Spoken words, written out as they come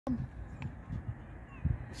This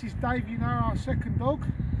is Dave, you know, our second dog.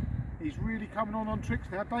 He's really coming on tricks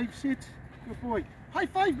now. Dave, sit. Good boy. High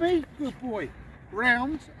five me. Good boy.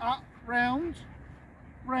 Round, up, round,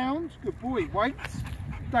 round. Good boy. Wait.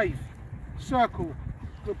 Dave. Circle.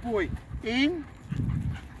 Good boy. In,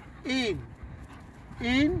 in,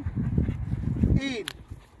 in, in,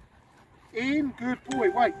 in. Good boy.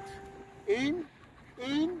 Wait. In,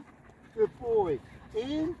 in. Good boy.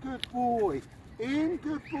 In. Good boy. In.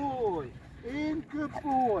 Good boy. In. Good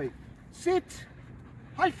boy. Sit.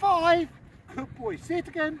 High five. Good boy. Sit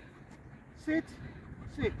again. Sit.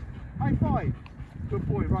 Sit. High five. Good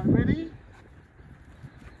boy. Right, ready?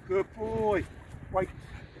 Good boy. Wait.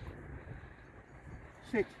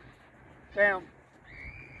 Sit. Down.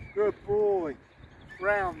 Good boy.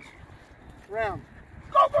 Round. Round.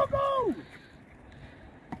 Go, go, go!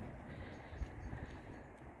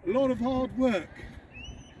 A lot of hard work.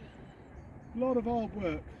 A lot of hard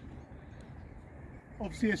work.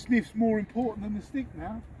 Obviously a sniff's more important than the stick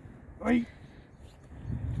now. Right?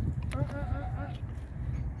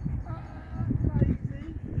 Lazy.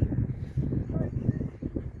 Lazy.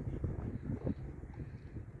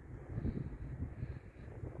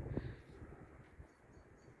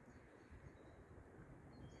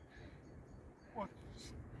 What?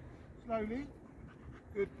 Slowly.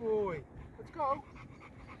 Good boy. Let's go.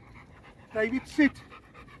 David, sit.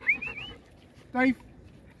 Dave.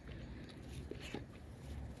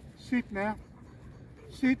 Sit now.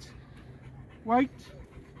 Sit. Wait.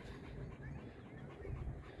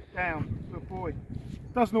 Down. Good boy.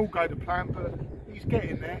 Doesn't all go to plan, but he's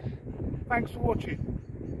getting there. Thanks for watching.